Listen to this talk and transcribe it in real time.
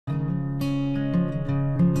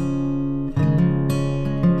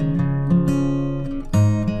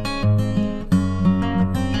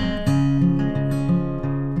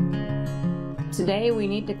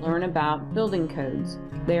need to learn about building codes.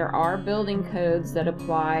 There are building codes that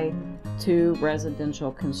apply to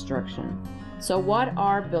residential construction. So what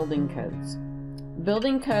are building codes?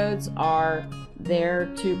 Building codes are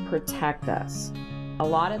there to protect us. A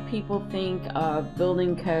lot of people think of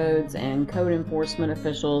building codes and code enforcement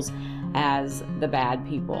officials as the bad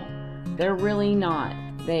people. They're really not.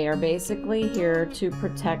 They are basically here to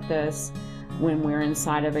protect us when we're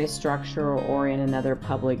inside of a structure or in another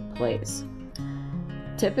public place.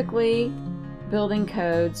 Typically, building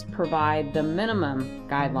codes provide the minimum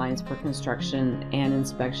guidelines for construction and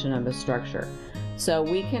inspection of a structure. So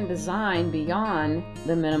we can design beyond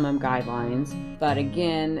the minimum guidelines, but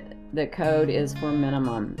again, the code is for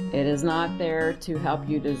minimum. It is not there to help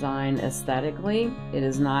you design aesthetically. It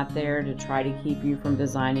is not there to try to keep you from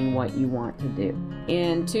designing what you want to do.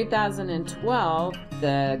 In 2012,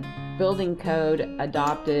 the building code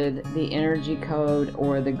adopted the energy code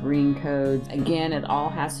or the green codes. Again, it all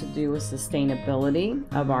has to do with sustainability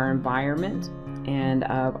of our environment and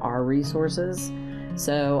of our resources.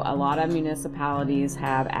 So a lot of municipalities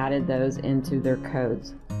have added those into their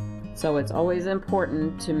codes. So it's always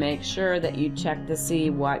important to make sure that you check to see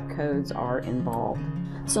what codes are involved.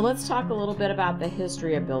 So let's talk a little bit about the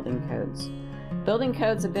history of building codes. Building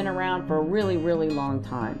codes have been around for a really, really long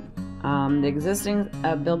time. The existing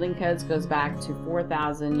building codes goes back to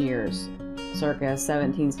 4,000 years, circa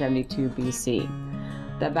 1772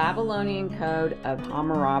 BC. The Babylonian Code of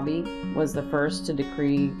Hammurabi was the first to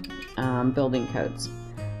decree building codes.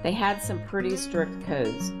 They had some pretty strict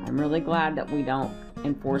codes. I'm really glad that we don't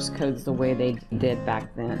enforce codes the way they did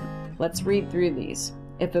back then. Let's read through these.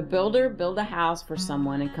 If a builder build a house for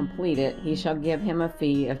someone and complete it, he shall give him a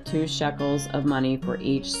fee of 2 shekels of money for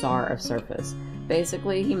each sar of surface.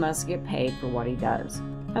 Basically, he must get paid for what he does.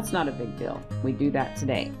 That's not a big deal. We do that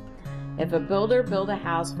today. If a builder build a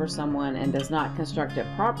house for someone and does not construct it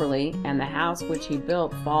properly, and the house which he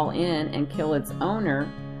built fall in and kill its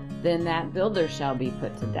owner, then that builder shall be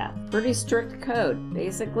put to death. Pretty strict code.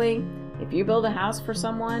 Basically, if you build a house for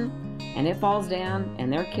someone and it falls down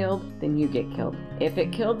and they're killed, then you get killed. If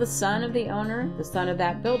it killed the son of the owner, the son of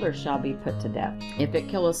that builder shall be put to death. If it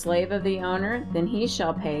kill a slave of the owner, then he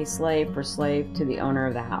shall pay slave for slave to the owner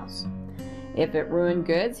of the house. If it ruin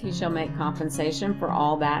goods, he shall make compensation for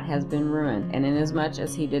all that has been ruined. And inasmuch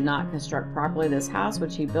as he did not construct properly this house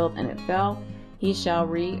which he built and it fell, he shall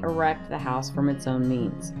re-erect the house from its own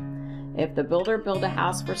means. If the builder build a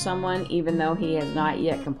house for someone, even though he has not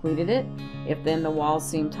yet completed it, if then the walls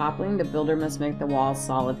seem toppling, the builder must make the walls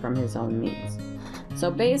solid from his own means.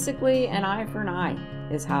 So basically, an eye for an eye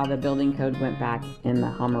is how the building code went back in the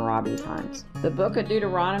Hammurabi times. The book of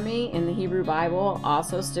Deuteronomy in the Hebrew Bible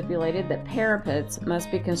also stipulated that parapets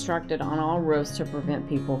must be constructed on all roofs to prevent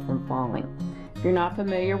people from falling. If you're not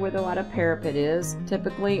familiar with what a parapet is,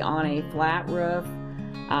 typically on a flat roof,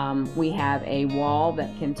 we have a wall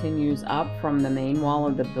that continues up from the main wall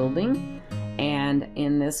of the building, and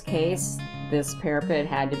in this case this parapet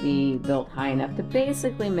had to be built high enough to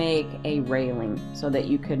basically make a railing so that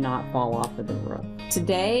you could not fall off of the roof.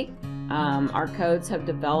 Today our codes have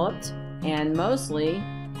developed and mostly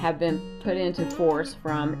have been put into force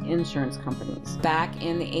from insurance companies. Back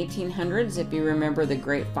in the 1800s, if you remember the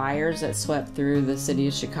great fires that swept through the city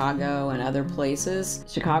of Chicago and other places,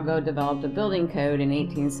 Chicago developed a building code in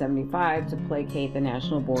 1875 to placate the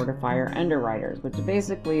National Board of Fire Underwriters, which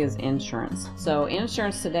basically is insurance. So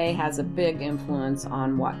insurance today has a big influence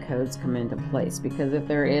on what codes come into place, because if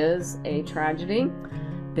there is a tragedy,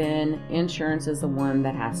 then insurance is the one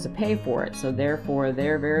that has to pay for it. So therefore,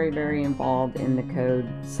 they're very, very involved in the code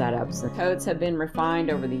setups. The codes have been refined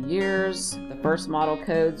over the years. The first model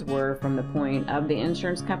codes were from the point of the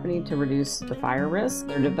insurance company to reduce the fire risk.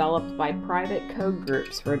 They're developed by private code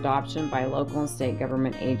groups for adoption by local and state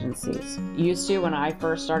government agencies. Used to, when I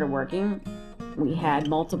first started working, we had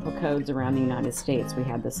multiple codes around the United States. We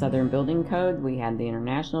had the Southern Building Code, we had the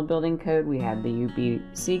International Building Code, we had the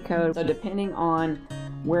UBC code. So depending on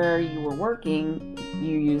where you were working,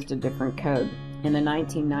 you used a different code. In the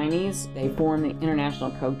 1990s, they formed the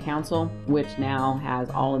International Code Council, which now has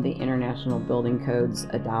all of the international building codes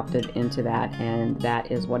adopted into that, and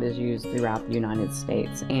that is what is used throughout the United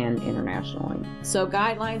States and internationally. So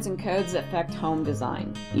guidelines and codes that affect home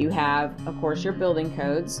design. You have, of course, your building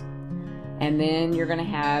codes, and then you're going to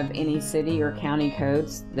have any city or county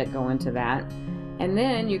codes that go into that. And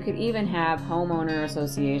then you could even have homeowner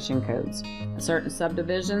association codes. Certain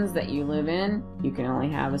subdivisions that you live in, you can only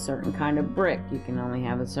have a certain kind of brick, you can only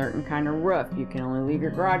have a certain kind of roof, you can only leave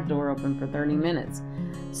your garage door open for 30 minutes.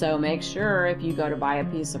 So make sure if you go to buy a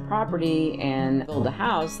piece of property and build a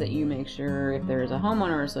house that you make sure if there's a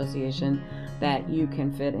homeowner association, that you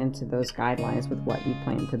can fit into those guidelines with what you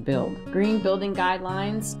plan to build. Green building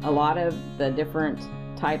guidelines, a lot of the different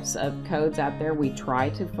types of codes out there we try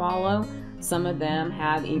to follow. Some of them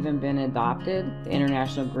have even been adopted. The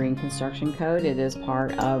International Green Construction Code, it is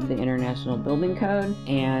part of the International Building Code,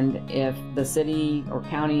 and if the city or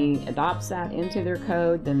county adopts that into their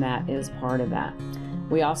code, then that is part of that.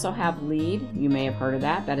 We also have LEED. You may have heard of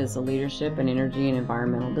that. That is the Leadership in Energy and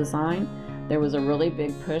Environmental Design. There was a really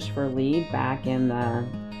big push for LEED back in the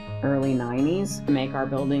early 90s to make our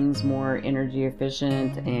buildings more energy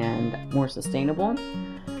efficient and more sustainable.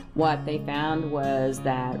 What they found was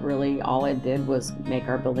that really all it did was make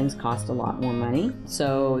our buildings cost a lot more money.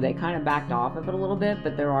 So they kind of backed off of it a little bit,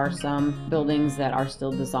 but there are some buildings that are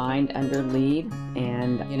still designed under LEED.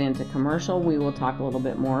 And get into commercial, we will talk a little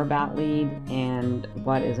bit more about LEED and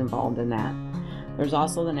what is involved in that. There's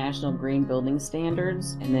also the National Green Building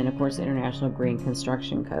Standards, and then of course the International Green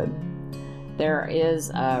Construction Code. There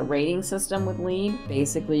is a rating system with LEED.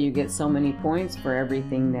 Basically, you get so many points for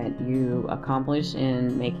everything that you accomplish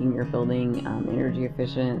in making your building energy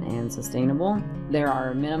efficient and sustainable. There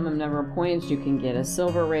are a minimum number of points. You can get a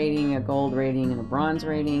silver rating, a gold rating, and a bronze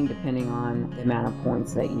rating, depending on the amount of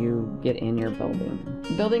points that you get in your building.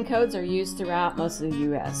 Building codes are used throughout most of the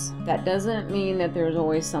U.S. That doesn't mean that there's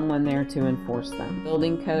always someone there to enforce them.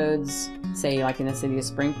 Building codes, say like in the city of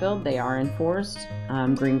Springfield, they are enforced.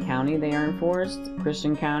 Greene County, they are enforced.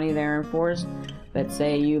 Christian County, they are enforced. But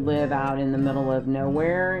say you live out in the middle of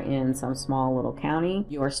nowhere in some small little county,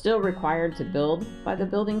 you are still required to build by the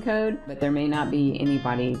building code, but there may not be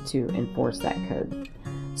anybody to enforce that code.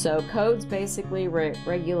 So codes basically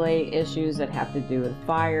regulate issues that have to do with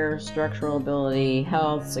fire, structural ability,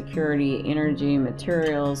 health, security, energy,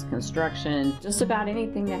 materials, construction, just about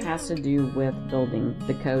anything that has to do with building,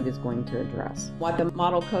 the code is going to address. What the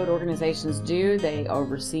model code organizations do, they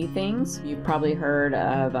oversee things. You've probably heard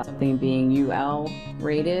of something being UL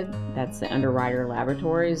rated. That's the Underwriter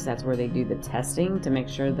Laboratories. That's where they do the testing to make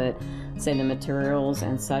sure that, say, the materials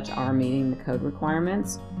and such are meeting the code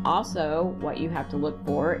requirements. Also, what you have to look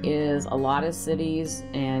for is a lot of cities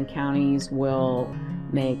and counties will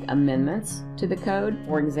make amendments to the code.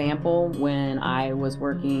 For example, when I was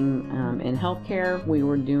working in healthcare, we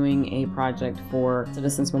were doing a project for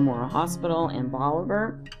Citizens Memorial Hospital in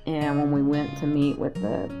Bolivar, and when we went to meet with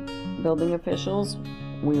the building officials,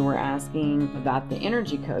 we were asking about the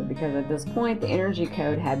energy code, because at this point the energy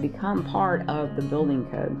code had become part of the building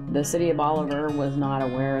code. The city of Bolivar was not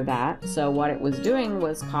aware of that, so what it was doing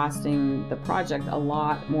was costing the project a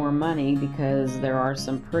lot more money because there are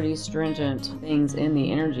some pretty stringent things in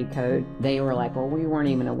the energy code. They were like, well, we weren't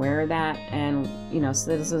even aware of that, and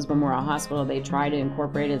Citizens Memorial Hospital, they try to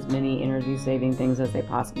incorporate as many energy saving things as they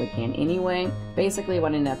possibly can anyway. Basically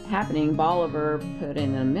what ended up happening, Bolivar put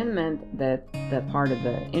in an amendment that the part of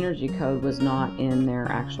the energy code was not in their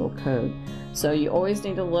actual code. So you always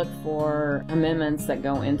need to look for amendments that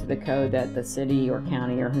go into the code that the city or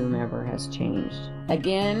county or whomever has changed.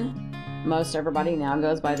 Again, most everybody now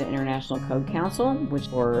goes by the International Code Council, which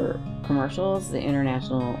for commercials, the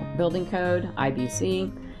International Building Code,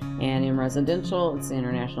 IBC, and in residential, it's the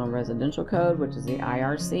International Residential Code, which is the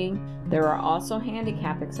IRC. There are also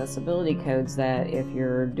handicap accessibility codes that if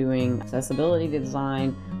you're doing accessibility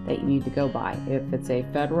design that you need to go by. If it's a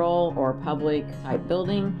federal or public type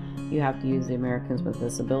building, you have to use the Americans with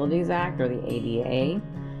Disabilities Act or the ADA.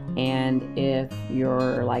 And if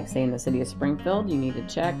you're like, say, in the city of Springfield, you need to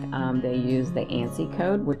check, they use the ANSI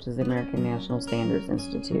code, which is the American National Standards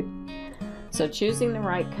Institute. So choosing the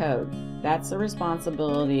right code, that's the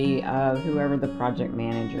responsibility of whoever the project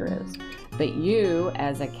manager is. But you,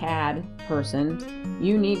 as a CAD person,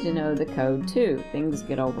 you need to know the code too. Things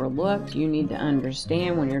get overlooked. You need to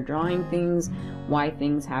understand when you're drawing things, why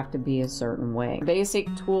things have to be a certain way. Basic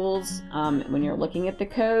tools when you're looking at the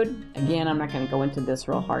code. Again, I'm not going to go into this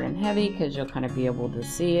real hard and heavy because you'll kind of be able to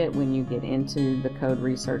see it when you get into the code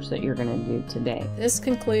research that you're going to do today. This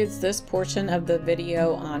concludes this portion of the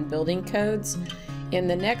video on building codes. In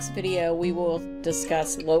the next video, we will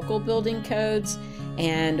discuss local building codes,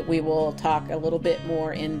 and we will talk a little bit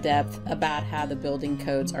more in depth about how the building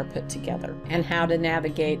codes are put together and how to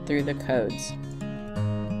navigate through the codes.